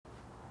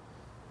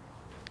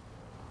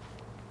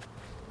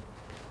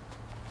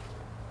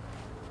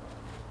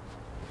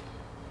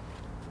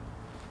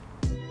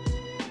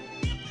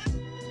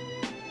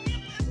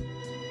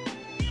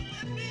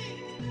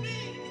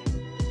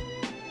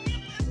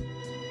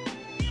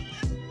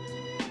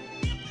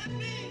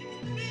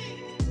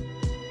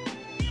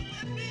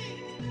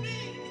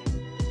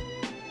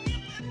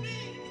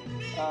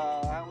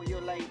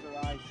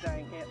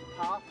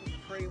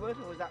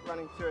forward, or is that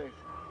running through?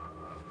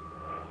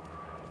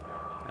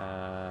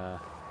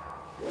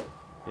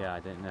 Yeah, I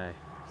don't know.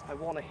 I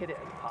want to hit it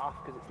at the path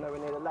because it's nowhere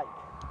near the lake.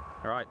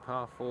 Alright,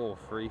 par 4,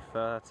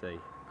 330.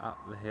 Up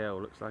the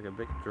hill, looks like a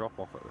big drop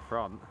off at the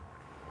front.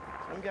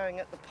 I'm going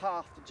at the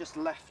path to just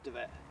left of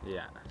it.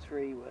 Yeah.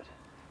 3 wood.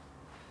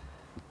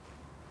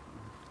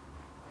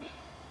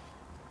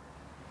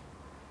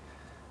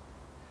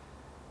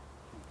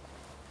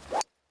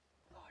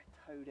 Oh, I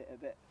towed it a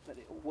bit, but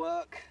it'll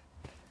work.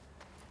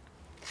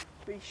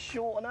 Be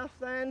short enough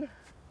then.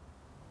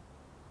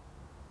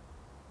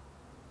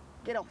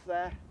 Get off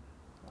there.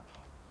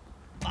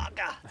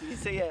 Bugger! Do you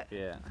see it?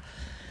 Yeah.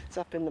 It's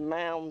up in the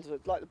mound,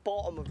 like the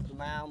bottom of the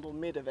mound or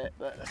mid of it,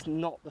 but that's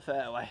not the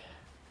fairway.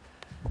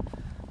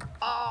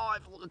 Oh, I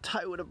thought the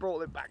toe would have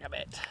brought it back a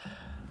bit.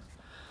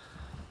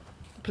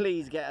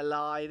 Please get a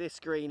lie. This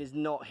green is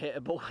not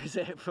hittable, is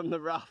it, from the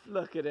rough?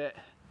 Look at it.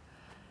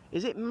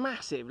 Is it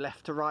massive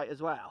left to right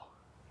as well?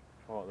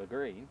 What, the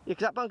green? Yeah,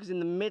 because that bunker's in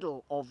the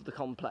middle of the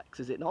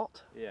complex, is it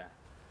not? Yeah.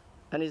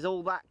 And is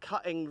all that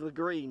cutting the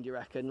green, do you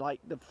reckon,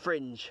 like the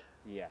fringe?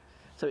 Yeah.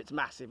 So it's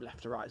massive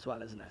left to right as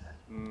well, isn't it?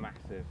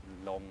 Massive,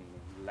 long,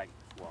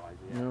 lengthwise,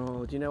 yeah.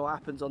 Oh, do you know what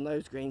happens on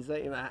those greens,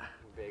 don't you, Matt?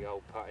 Big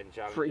old putting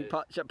challenge. Free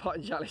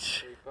putting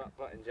challenge. Free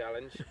putting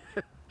challenge.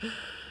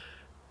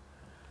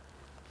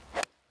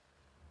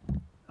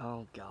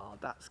 Oh God,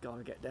 that's got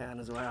to get down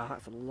as well.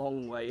 That's a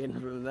long way in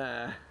from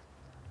there.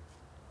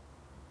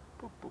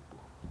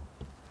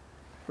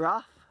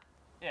 Rough?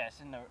 Yeah, it's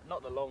in the,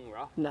 not the long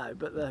rough. No,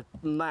 but the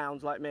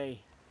mounds like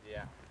me.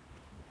 Yeah.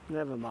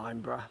 Never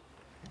mind, bruh.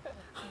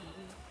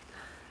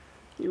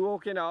 You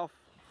walking off?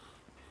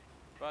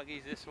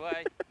 Buggy's this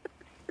way.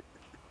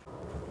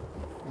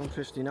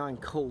 159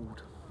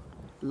 called.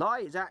 Lie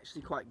is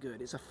actually quite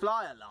good. It's a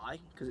flyer lie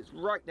because it's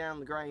right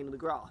down the grain of the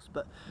grass,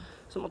 but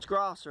so much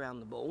grass around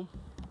the ball.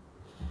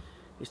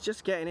 It's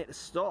just getting it to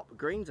stop.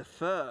 Greens are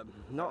firm,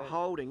 not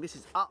holding. This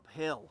is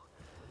uphill.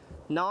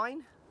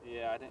 9?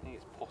 Yeah, I don't think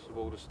it's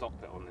possible to stop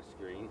it on this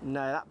green.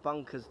 No, that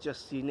bunker's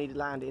just, you need to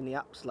land it in the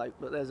upslope,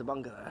 but there's a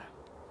bunker there.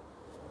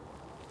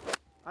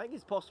 I think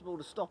it's possible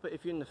to stop it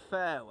if you're in the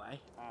fairway.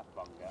 Half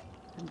bunker.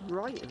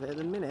 Right of it at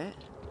the minute.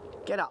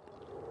 Get up.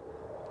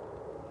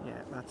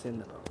 Yeah, that's in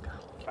the bunker.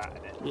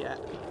 Batting it. Yeah.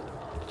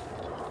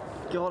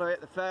 Gotta hit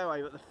the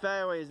fairway, but the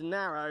fairway is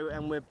narrow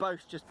and we're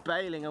both just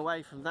bailing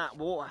away from that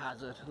water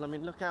hazard. I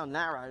mean, look how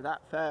narrow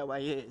that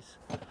fairway is.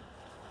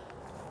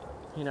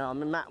 You know, I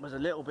mean, Matt was a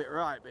little bit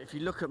right, but if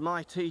you look at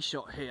my tee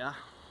shot here,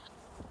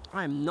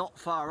 I am not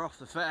far off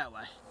the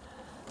fairway.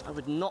 I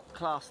would not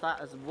class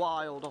that as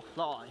wild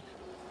offline.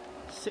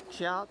 6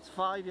 yards,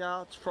 5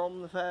 yards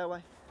from the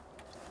fairway.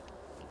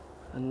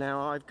 And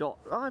now I've got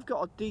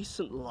a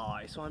decent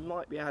lie, so I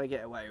might be able to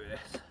get away with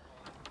this.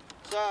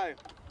 So,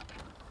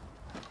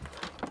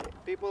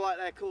 people like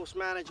their course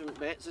management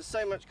bits. There's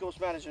so much course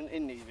management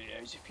in these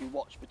videos if you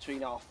watch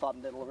between our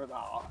fun little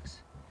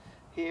remarks.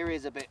 Here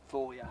is a bit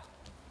for you.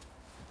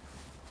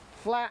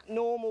 Flat,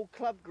 normal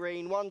club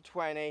green,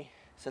 120.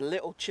 It's a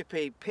little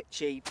chippy,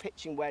 pitchy,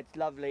 pitching wedge,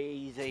 lovely,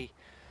 easy.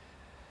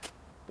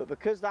 But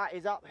because that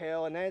is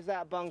uphill and there's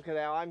that bunker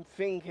there, I'm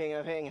thinking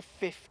of hitting a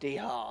 50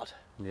 hard.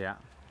 Yeah.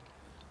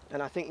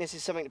 And I think this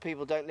is something that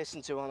people don't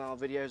listen to on our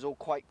videos or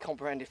quite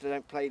comprehend if they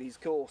don't play these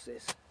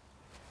courses.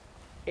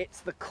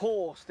 It's the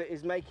course that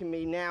is making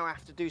me now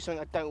have to do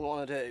something I don't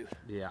want to do.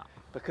 Yeah.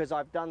 Because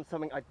I've done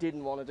something I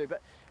didn't want to do.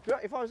 But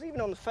if I was even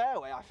on the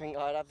fairway, I think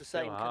I'd have the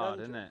same hard,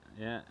 conundrum. isn't it?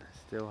 Yeah,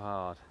 still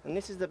hard. And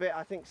this is the bit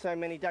I think so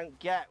many don't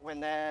get when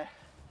they're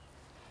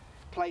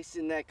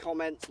placing their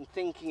comments and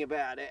thinking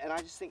about it. And I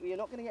just think you're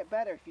not going to get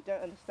better if you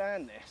don't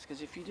understand this.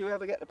 Because if you do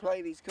ever get to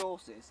play these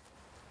courses,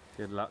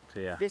 good luck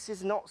to you. this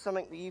is not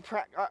something that you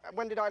practice.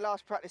 When did I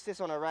last practice this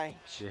on a range?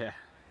 Yeah.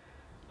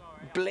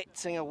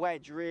 Blitzing a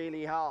wedge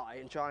really high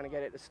and trying to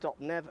get it to stop,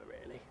 never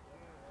really.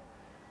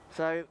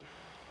 So,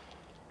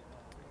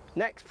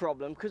 next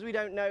problem, because we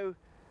don't know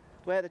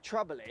where the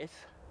trouble is,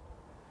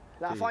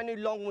 that if I knew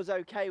long was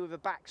okay with a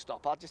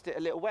backstop, I'd just hit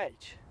a little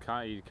wedge.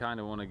 You kind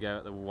of want to go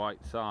at the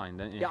white sign,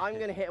 don't you? Yeah, I'm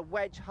going to hit a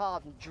wedge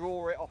hard and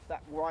draw it off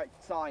that right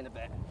sign a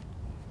bit.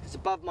 It's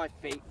above my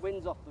feet,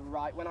 wind's off the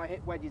right. When I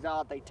hit wedges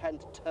hard, they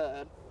tend to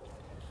turn.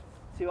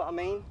 See what I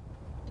mean?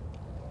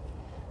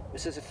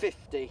 This is a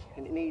 50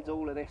 and it needs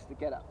all of this to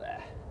get up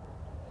there.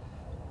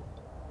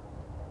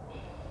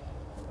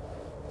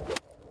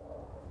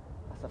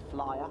 That's a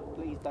flyer.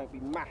 Please don't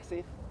be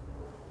massive.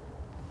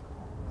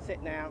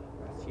 Sit now.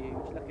 That's huge.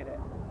 Look at it.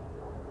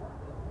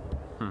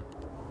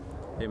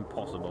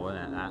 Impossible,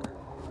 isn't it, that?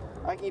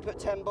 I reckon you put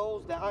 10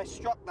 balls there. I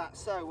struck that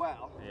so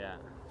well. Yeah.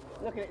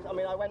 Look at it. I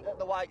mean, I went at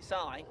the white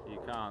sign.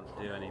 You can't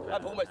do any better.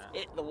 I've almost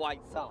hit the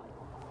white sign.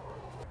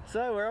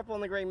 So we're up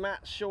on the green,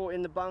 Matt's short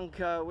in the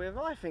bunker with,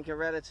 I think, a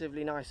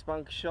relatively nice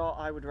bunker shot.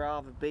 I would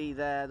rather be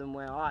there than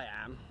where I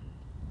am.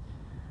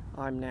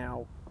 I'm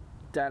now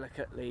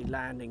delicately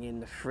landing in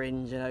the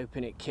fringe and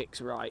hoping it kicks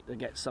right to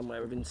get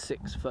somewhere within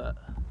 6 foot.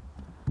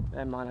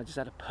 Bear in mind, I just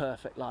had a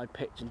perfect lie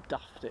pitch and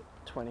duffed it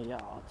 20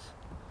 yards.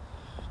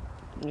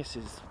 This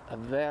is a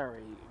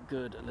very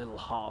good little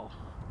hole.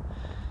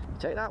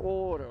 Take that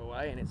water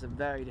away and it's a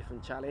very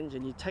different challenge,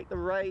 and you take the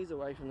rays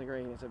away from the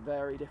green, it's a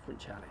very different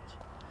challenge.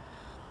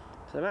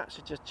 So Matt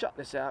should just chuck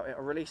this out,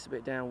 it'll release a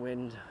bit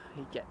downwind.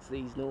 He gets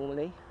these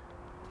normally.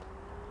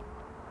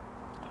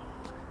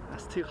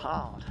 That's too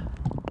hard.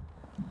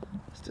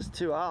 It's just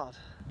too hard.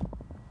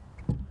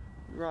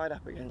 Right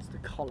up against the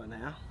collar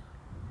now.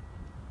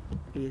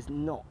 He is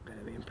not going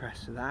to be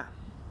impressed with that.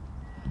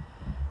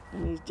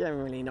 And he's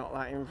generally not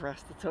that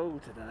impressed at all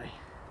today.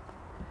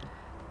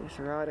 This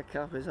Ryder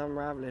Cup is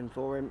unravelling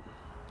for him.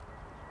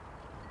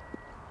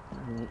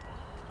 And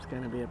it's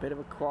going to be a bit of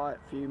a quiet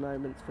few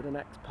moments for the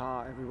next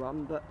part,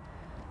 everyone, but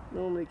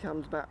normally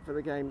comes back for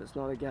the game that's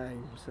not a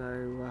game. So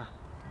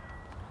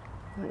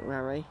don't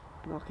worry,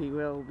 Lockey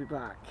will be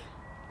back.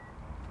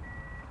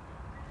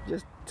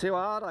 Just too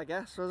hard, I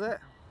guess, was it?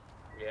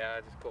 Yeah,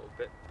 I just got a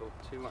bit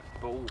too much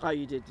ball. Oh,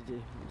 you did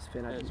you?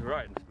 It was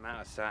right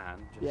amount of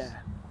sand. Just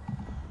yeah.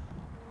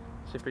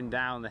 Chipping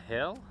down the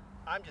hill.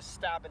 I'm just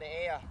stabbing it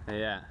here.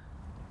 Yeah.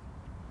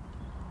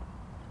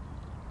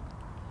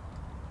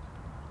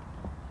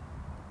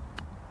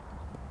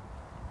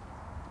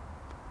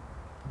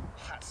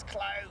 That's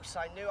close.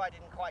 I knew I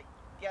didn't quite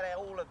get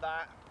all of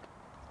that.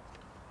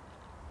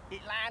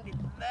 It landed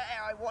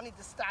there. I wanted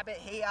to stab it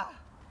here.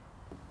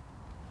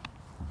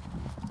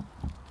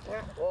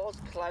 That was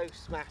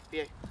close,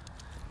 Matthew.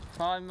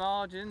 Fine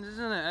margins,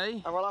 isn't it,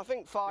 eh? Oh, well, I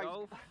think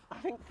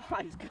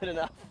five's good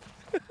enough.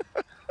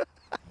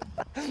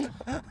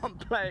 I'm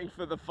playing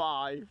for the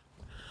 5.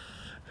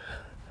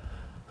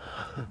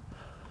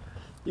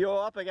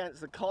 You're up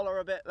against the collar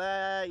a bit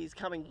there. He's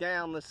coming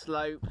down the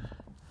slope.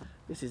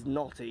 This is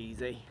not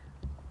easy.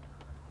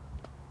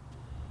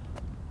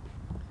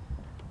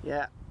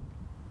 Yeah,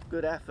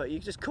 good effort. You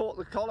just caught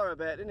the collar a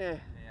bit, didn't you?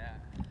 Yeah.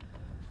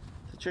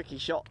 It's a tricky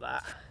shot,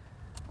 that.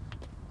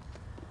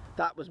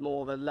 That was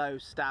more of a low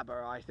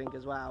stabber, I think,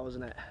 as well,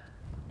 wasn't it?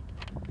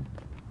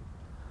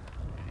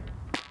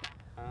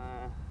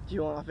 Do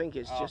you want? I think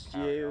it's just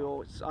you,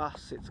 or it's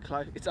us. It's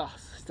close. It's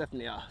us. It's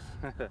definitely us.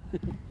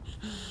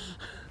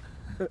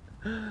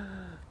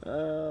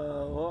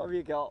 What have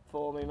you got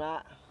for me,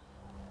 Matt?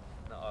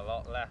 Not a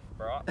lot left,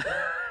 bro.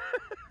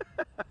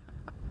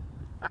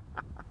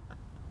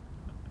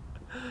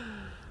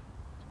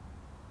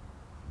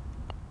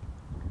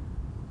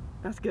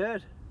 That's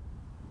good.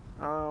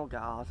 Oh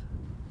God.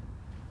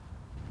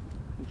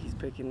 I think he's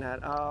picking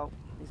that. Oh,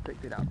 he's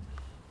picked it up.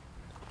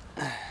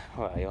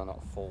 Well, you're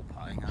not full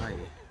putting, are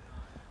you?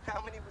 How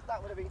many was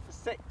that? Would have been for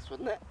 6,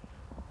 wouldn't it?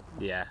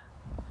 Yeah.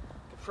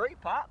 A 3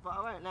 putt, but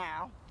I won't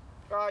now.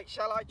 Right,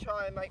 shall I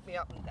try and make me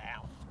up and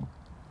down?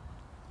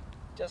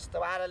 Just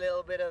to add a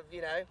little bit of,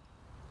 you know,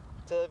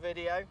 to the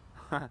video.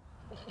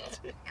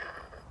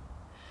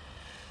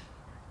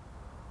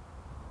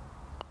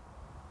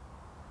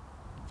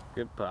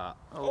 Good putt.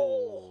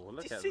 Oh,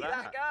 look did you at see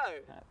that go?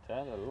 That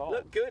turned a lot.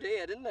 Looked good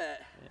here, didn't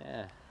it?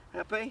 Yeah.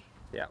 Happy?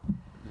 Yep.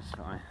 That's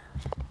fine.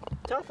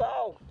 Tough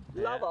hole.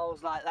 Yeah. Love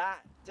holes like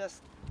that.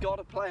 Just got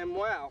to play them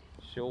well.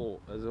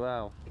 Short as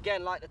well.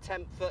 Again, like the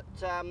 10-foot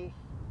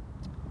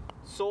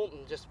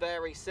Saunton, just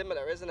very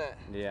similar, isn't it?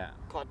 Yeah.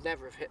 God, I'd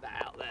never have hit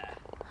that out there.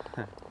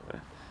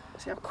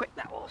 See how quick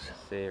that was?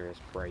 Serious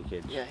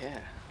breakage. Yeah, yeah.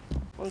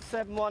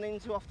 171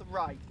 into off the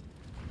right.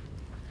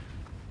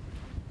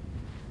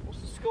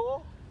 What's the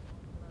score?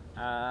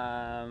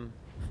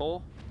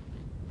 4.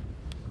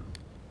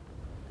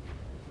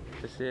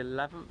 This is the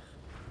 11th.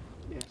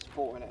 Yeah, it's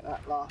 4 in it.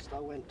 That last I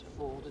went to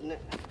 4, didn't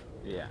it?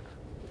 Yeah.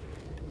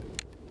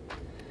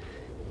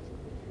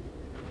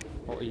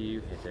 What are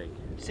you hitting?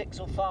 6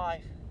 or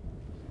 5.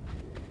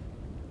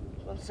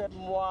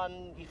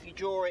 171. If you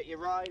draw it, you're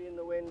right in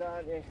the wind,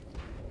 aren't you?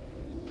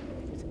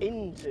 It's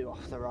into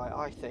off the right,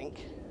 I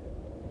think.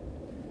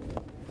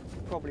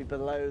 Probably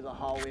below the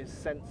hole is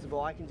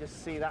sensible. I can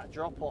just see that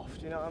drop off.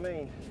 Do you know what I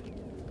mean?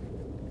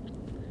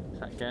 Is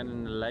that going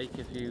in the lake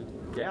if you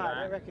get yeah, that?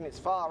 I don't reckon it's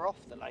far off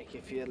the lake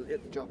if you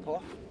hit the drop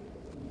off.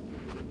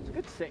 It's a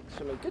good 6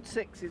 for me. Good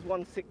 6 is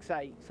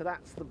 168, so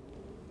that's the,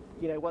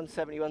 you know,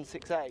 170,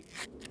 168.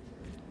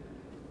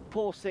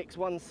 Poor 6,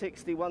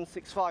 160,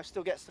 165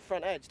 still gets the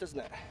front edge,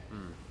 doesn't it?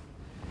 Mm.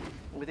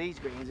 With these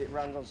greens, it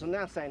runs on. So I'm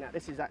now saying that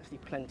this is actually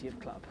plenty of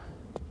club.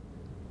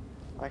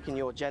 I reckon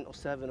you're a gentle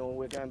 7, or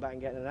we're going back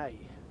and getting an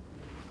 8.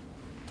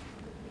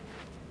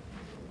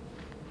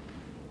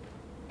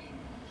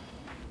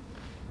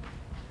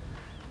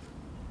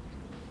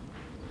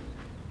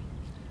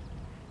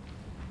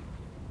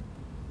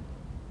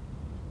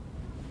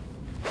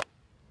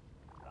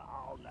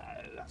 Oh no,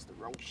 that's the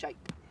wrong shape.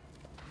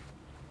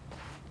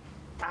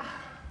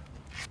 Ah,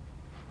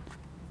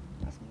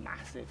 that's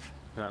massive.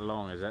 That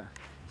long, is it?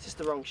 It's just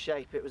the wrong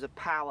shape. It was a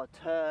power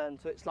turn,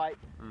 so it's like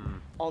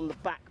on the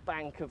back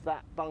bank of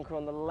that bunker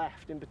on the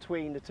left in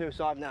between the two,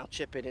 so I've now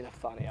chipped it in a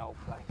funny old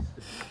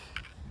place.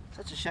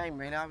 Such a shame,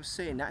 really. I was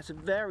seeing that. It's a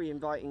very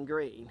inviting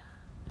green.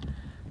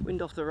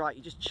 Wind off the right,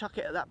 you just chuck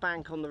it at that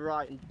bank on the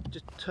right and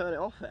just turn it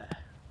off there.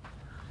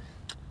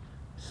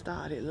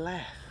 Started it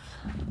left.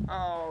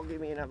 Oh, give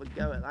me another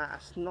go at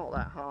that. It's not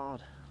that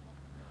hard.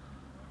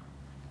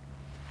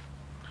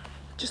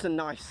 Just a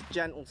nice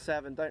gentle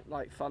 7, don't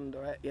like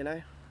thunder it, you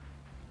know.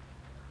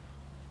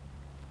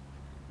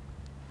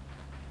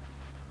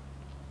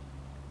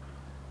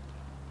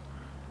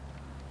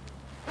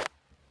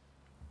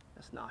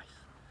 That's nice.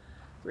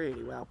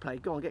 Really well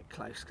played. Go on, get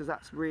close, because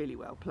that's really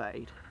well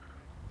played.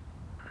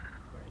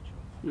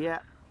 Yeah,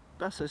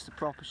 that's just a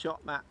proper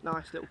shot, Matt.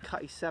 Nice little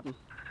cutty 7.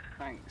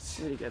 Thanks.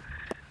 Really good.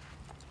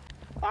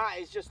 That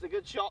is just a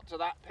good shot to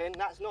that pin.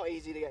 That's not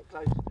easy to get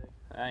close to.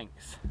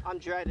 Thanks. I'm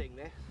dreading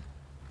this.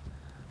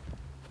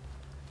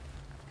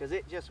 Because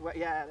it just went,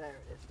 yeah, there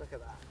it is. Look at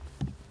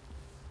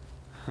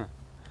that.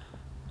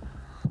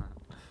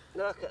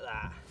 Look at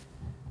that.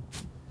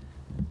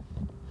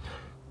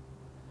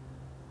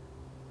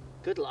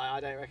 Good lie, I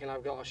don't reckon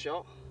I've got a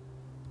shot.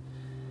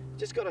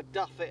 Just got to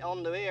duff it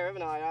onto here,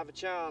 haven't I? I have a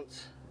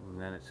chance.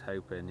 And then it's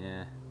hoping,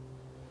 yeah.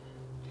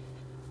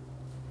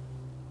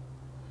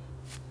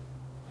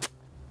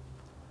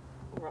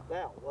 We're up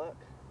there, will work.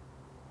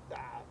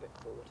 Ah, a bit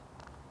forward.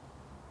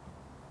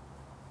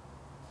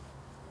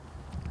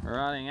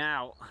 Running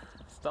out.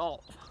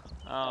 Stop.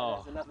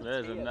 Oh,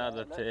 there's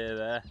another there, tier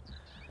there.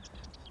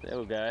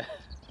 Still go.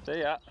 See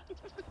ya.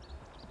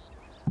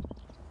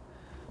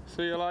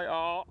 See you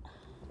later.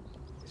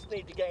 Just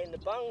need to get in the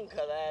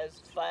bunker.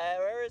 There's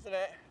fairer, isn't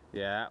it?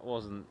 Yeah, it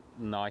wasn't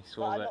nice,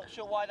 But was I'm it? not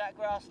sure why that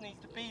grass needs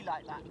to be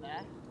like that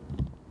there.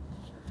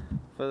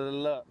 For the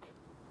look.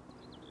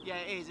 Yeah,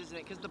 it is, isn't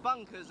it? Because the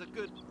bunker's a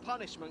good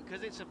punishment,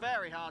 because it's a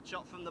very hard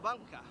shot from the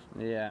bunker.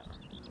 Yeah.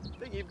 I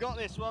think you've got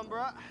this one,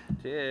 bruh.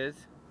 Cheers.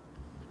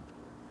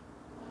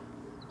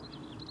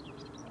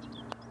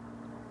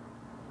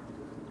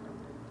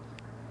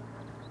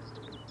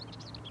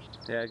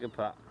 Yeah, good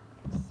putt.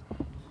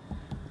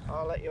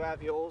 I'll let you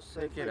have yours.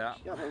 So Pick it up.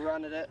 You have a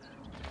run at it.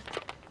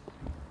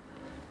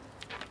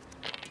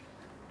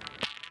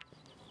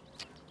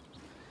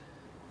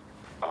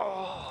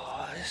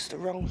 Oh, it's the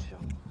wrong shot.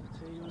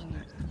 2, wasn't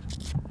it?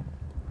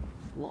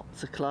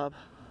 Lots of club.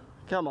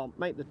 Come on,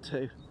 make the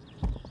 2.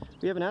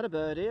 We haven't had a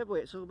birdie, have we?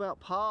 It's all about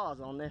pars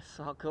on this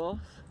course.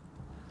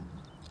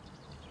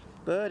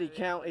 Birdie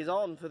count is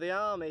on for the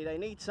army. They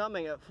need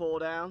something at 4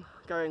 down,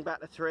 going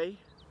back to 3.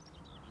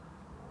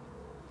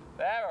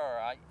 They're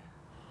alright.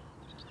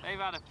 They've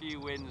had a few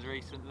wins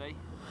recently,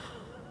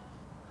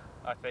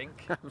 I think.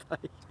 Have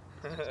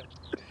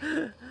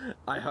they?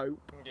 I hope.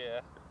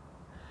 Yeah.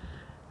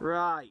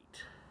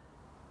 Right.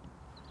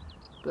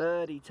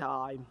 Birdie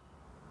time.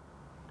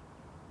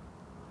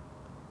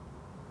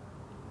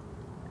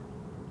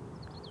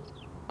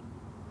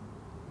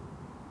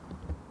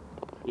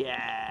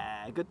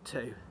 Yeah, good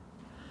 2.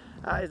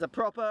 That is a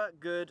proper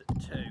good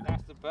 2.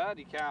 That's the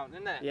birdie count,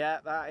 isn't it? Yeah,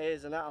 that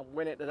is, and that'll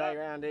win it today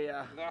round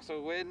here. That's a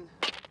win.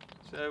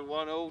 So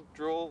 1-all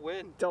draw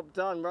win. Job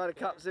done. Ryder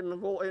Cup's in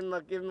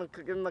the give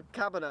him a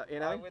cabinet, you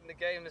know. I win the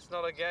game that's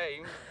not a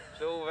game.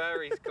 It's all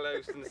very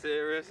close and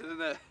serious,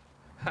 isn't it?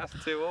 That's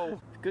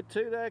 2-all. Good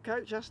 2 there,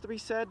 coach, has to be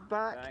said.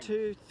 Back Thanks.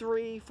 to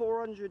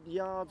 400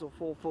 yards or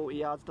 440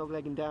 yards,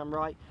 doglegging down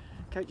right.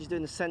 Coach is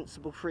doing a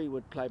sensible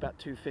freewood play, about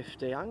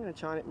 250. I'm going to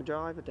try and hit my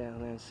driver down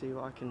there and see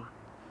what I can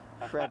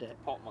thread it.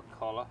 Pop my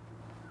collar.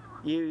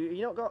 You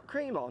not got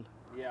cream on?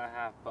 Yeah, I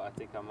have, but I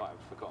think I might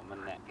have forgotten my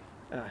neck.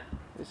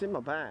 It's in my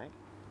bag.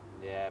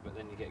 Yeah, but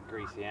then you get a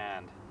greasy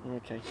hand.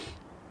 Okay.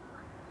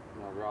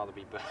 And I'd rather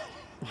be bad.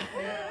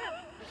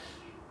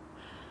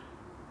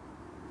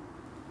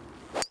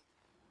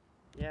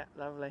 Yeah,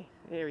 lovely.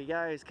 Here he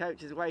goes.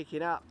 Coach is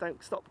waking up.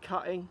 Don't stop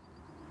cutting.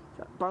 Is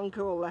that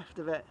bunker or left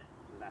of it?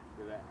 Left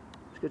of it.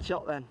 It's a good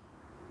shot then.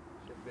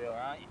 Should be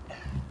alright.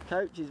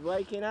 Coach is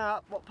waking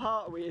up. What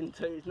part are we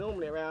into? It's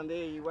normally around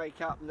here you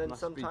wake up and then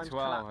Must sometimes be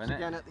 12, collapse innit?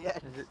 again at the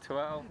end. Is it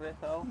 12 this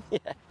hole?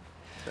 Yeah.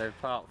 So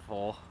part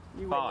 4.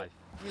 You 5.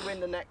 You win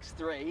the next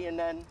 3 and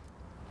then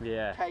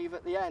Yeah. cave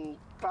at the end.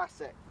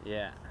 Classic.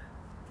 Yeah.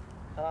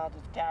 And I'll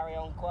just carry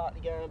on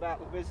quietly going about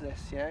with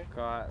business, you know?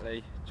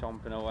 Quietly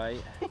chomping away.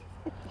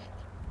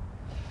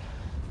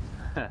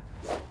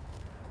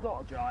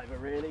 Not a driver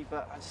really,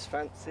 but I just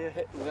fancy a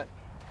hit with it.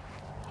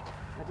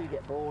 I do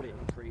get bored in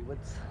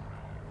freewoods.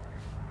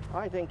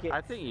 I think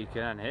you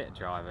can hit a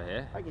driver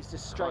here. I think it's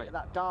just straight at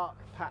that dark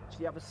patch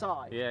the other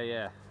side. Yeah,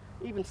 yeah.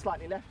 Even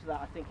slightly left of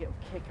that, I think it'll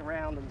kick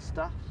around and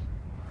stuff.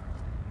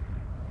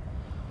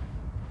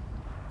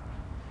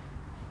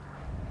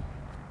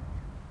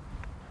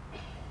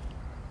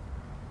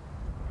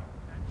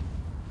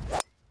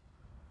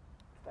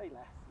 Stay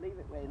left, leave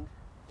it wind.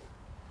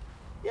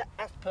 Yeah,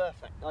 that's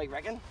perfect, I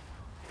reckon.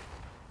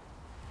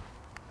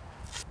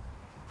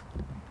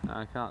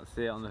 I can't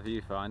see it on the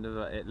viewfinder,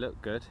 but it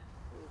looked good.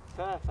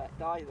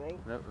 Perfect, I think.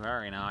 Looked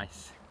very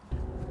nice.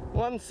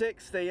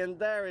 160, and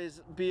there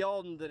is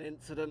beyond an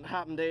incident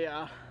happened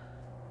here.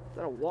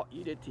 Don't know what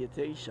you did to your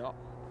tee shot.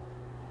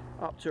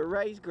 Up to a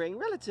raised green,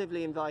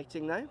 relatively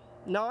inviting though.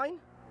 9?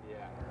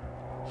 Yeah.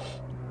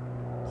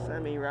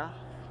 Semi-rough.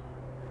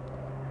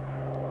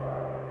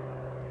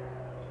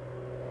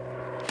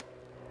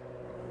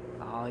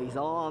 Oh, he's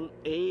on.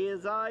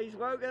 He's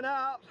woken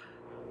up.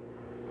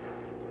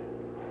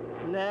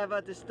 Never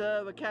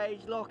disturb a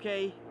cage,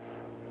 Lockey.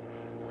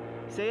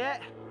 See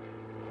it?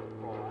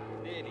 Oh,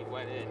 nearly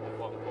went in at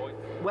one point.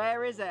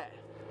 Where is it?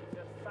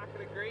 Just back of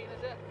the green,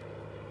 is it?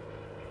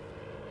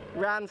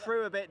 Ran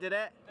through a bit, did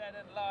it? Dead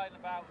in line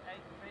about 8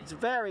 feet. It's a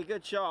very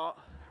good shot.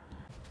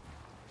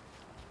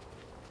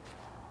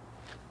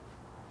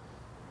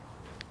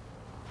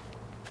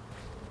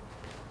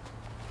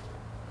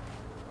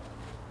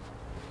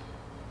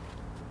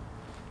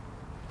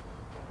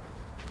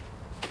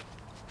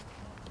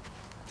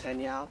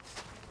 $10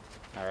 yards.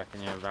 I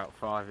reckon you're about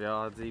 5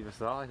 yards either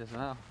side as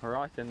well.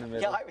 Right in the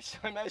middle. Yeah,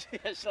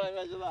 shall I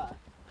measure that?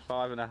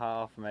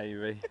 5.5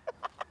 maybe.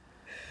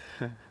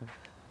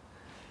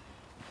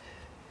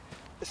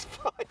 It's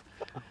 5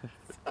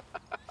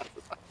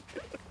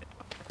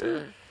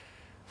 yards.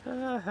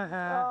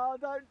 Oh,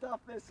 don't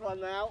duff this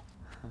one now.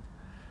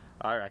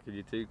 I reckon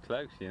you're too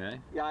close, you know.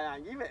 Yeah,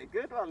 you hit a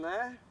good one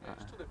there.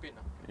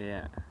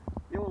 Yeah.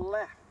 You're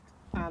left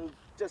and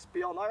just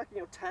beyond. I reckon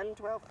you're 10,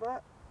 12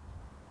 foot.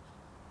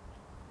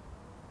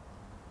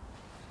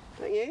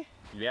 Don't you?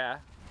 Yeah.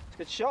 It's a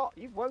good shot.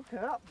 You've woken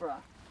up, bruh.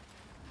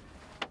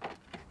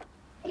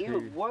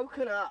 You've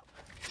woken up.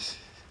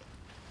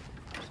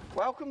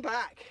 Welcome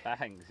back.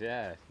 Thanks,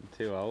 yeah.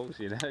 2 holes,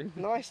 you know.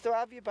 Nice to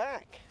have you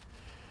back.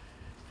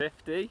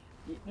 50?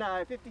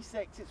 No,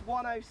 56. It's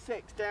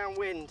 106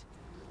 downwind.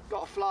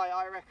 Got to fly,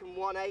 I reckon,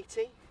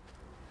 180.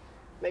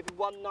 Maybe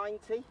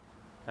 190.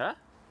 Huh?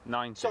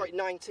 90. Sorry,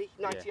 90.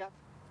 90 Yeah. up.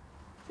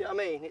 See what I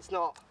mean? It's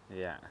not.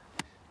 Yeah.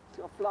 It's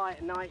got to fly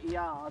at 90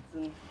 yards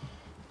and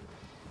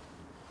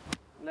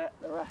let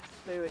the rest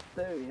do it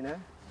too, you know.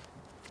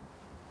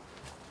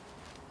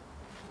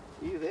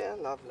 You there?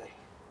 Lovely.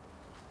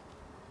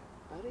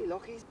 Bloody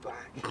Lockie's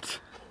back.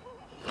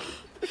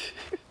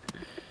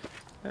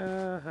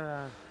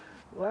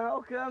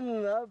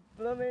 Welcome the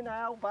blooming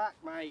hell back,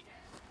 mate.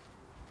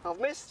 I've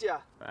missed you.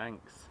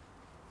 Thanks.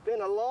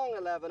 Been a long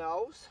 11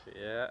 holes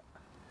Yeah.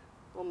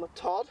 on the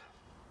Todd.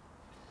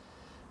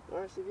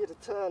 Nice of you to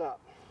turn up.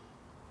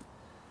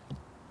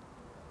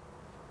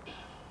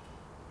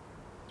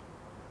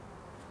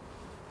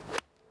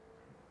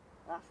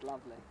 That's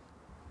lovely.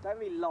 Don't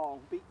be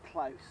long, be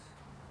close.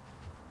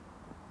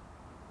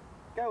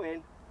 Go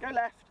in, go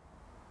left.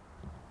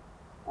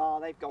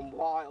 Oh, they've gone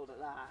wild at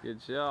that.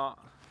 Good shot.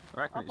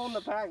 I reckon Up on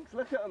the banks,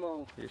 look at them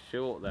all. You're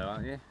short though,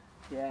 aren't you?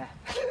 Yeah.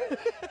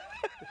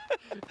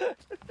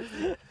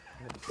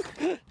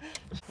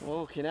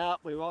 Walking up,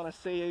 we want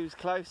to see who's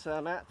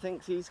closer. Matt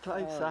thinks he's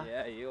closer. Oh,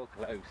 yeah, you're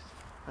close.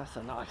 That's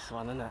a nice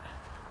one, isn't it?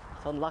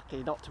 It's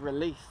unlucky not to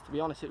release. To be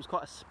honest, it was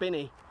quite a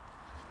spinny.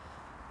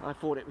 I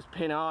thought it was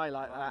pin high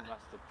like that.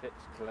 Must have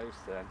pitched close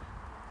then.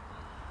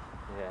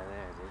 Yeah,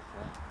 there it is.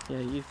 Huh? Yeah,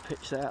 you've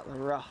pitched out the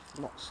rough,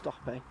 not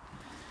stopping.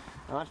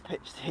 And I've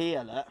pitched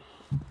here, look.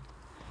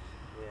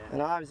 Yeah.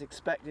 And I was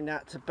expecting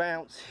that to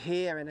bounce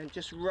here and then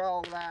just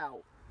roll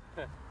out.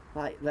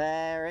 Like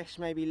there-ish,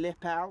 maybe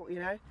lip out, you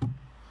know.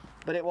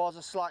 But it was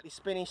a slightly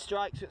spinny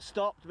strike, so it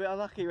stopped. A bit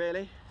unlucky,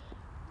 really.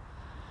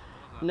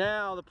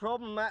 Now, the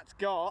problem Matt's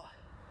got...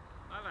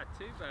 I've had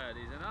 2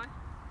 birdies, haven't I?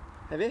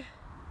 Have you?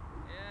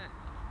 Yeah.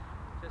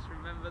 Just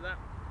remember that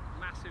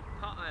massive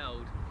putt I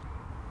held.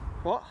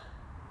 What?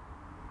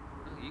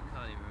 Oh, you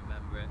can't even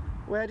remember it.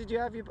 Where did you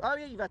have your... Oh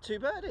yeah, you've had 2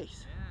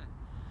 birdies.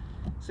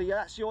 Yeah. So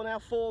yeah, you're now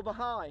 4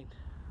 behind.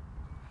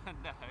 No,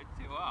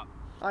 2 up.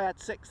 I had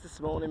 6 this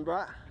morning,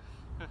 Brat.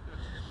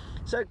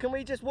 So can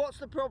we just... What's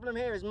the problem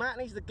here is Matt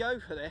needs to go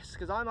for this,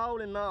 because I'm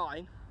holding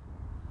mine.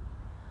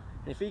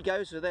 And if he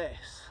goes for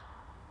this,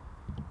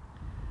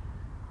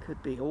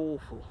 could be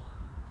awful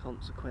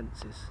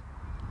consequences.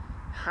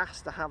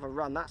 Has to have a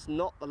run. That's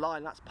not the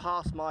line, that's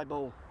past my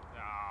ball.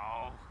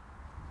 No.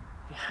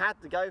 You had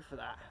to go for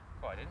that.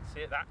 Oh, I didn't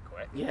see it that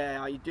quick.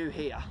 Yeah, you do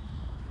here.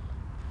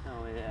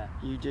 Oh yeah.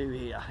 You do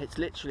here. It's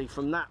literally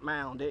from that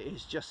mound, it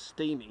is just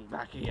steaming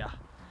back here.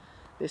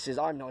 This is,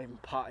 I'm not even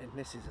putting,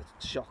 this is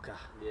a shocker.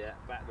 Yeah,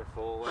 back to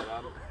 4, well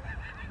done.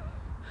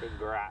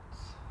 Congrats.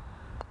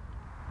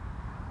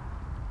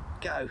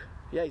 Go.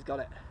 Yeah, he's got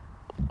it.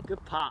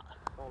 Good putt.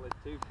 Solid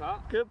 2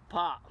 putt. Good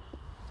putt.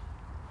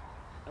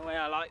 The way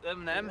I like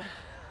them.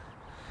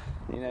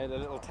 You know, the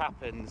little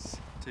tap-ins.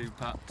 2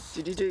 putts.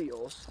 Did you do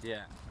yours?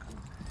 Yeah.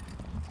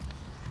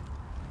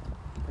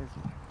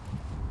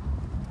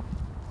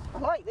 I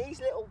like these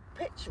little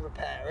pitch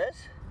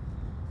repairers.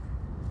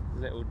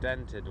 Little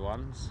dented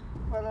ones.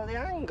 Well, the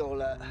angle,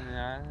 look.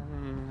 Yeah.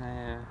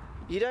 Yeah.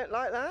 You don't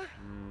like that?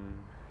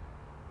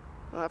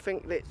 I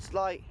think it's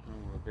like...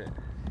 Oh, a bit.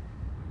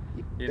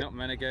 You're not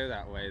meant to go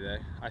that way though.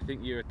 I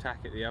think you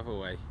attack it the other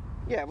way.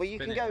 Yeah, well you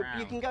Spin can it go. round.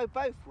 You can go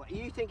both ways.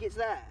 You think it's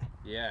there?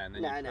 Yeah, and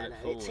then No, you no, put no.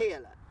 it forward. It's here.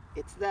 Look.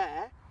 It's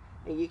there,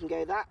 and you can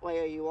go that way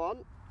if you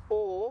want,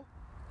 or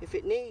if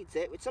it needs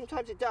it, which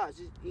sometimes it does.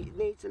 It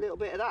needs a little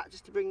bit of that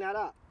just to bring that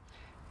up,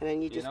 and then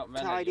you You're just not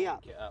meant tidy to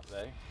up. yank it up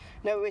though.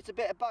 No, it's a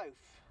bit of both.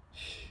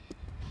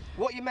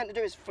 What you're meant to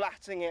do is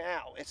flatten it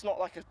out. It's not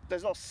like a.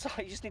 There's not.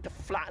 You just need to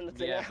flatten the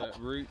thing Yeah, out. but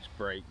roots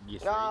break, you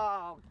see.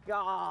 Oh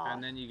God.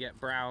 And then you get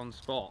brown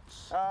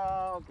spots.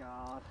 Oh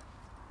God.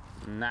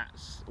 And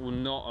that's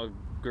not a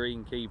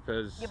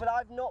greenkeeper's. Yeah, but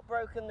I've not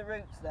broken the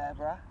roots there,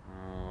 bruh.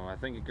 Oh, I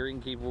think a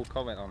greenkeeper will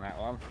comment on that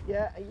one.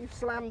 Yeah, you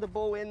slammed the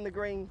ball in the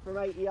green from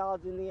 80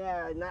 yards in the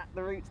air, and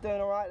the root's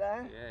doing all right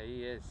there? Yeah,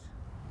 he is.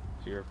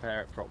 If you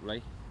repair it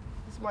properly.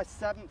 This is my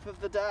 7th of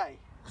the day.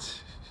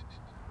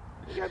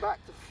 You go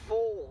back to 4.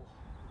 Oh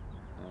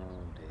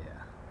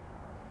dear.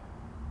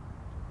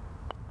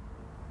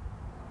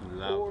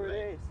 4 Lovely.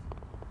 it is.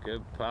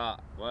 Good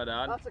putt. Well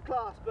done. That's a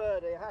class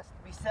birdie, it has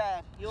to be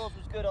said. Yours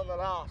was good on the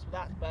last,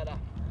 but that's better.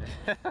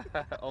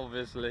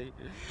 Obviously.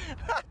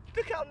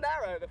 Look how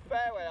narrow the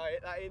fairway I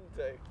hit that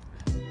into.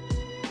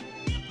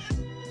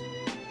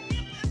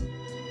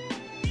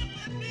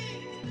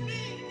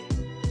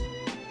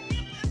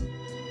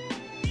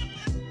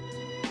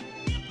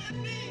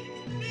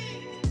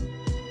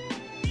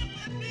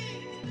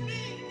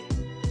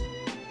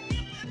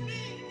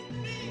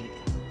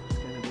 It's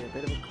going to be a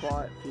bit of a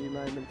quiet few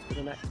moments for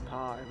the next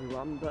part,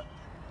 everyone, but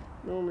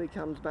normally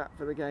comes back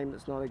for the game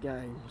that's not a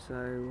game, so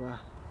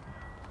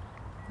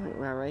don't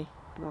worry,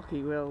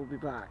 Lockey will be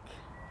back.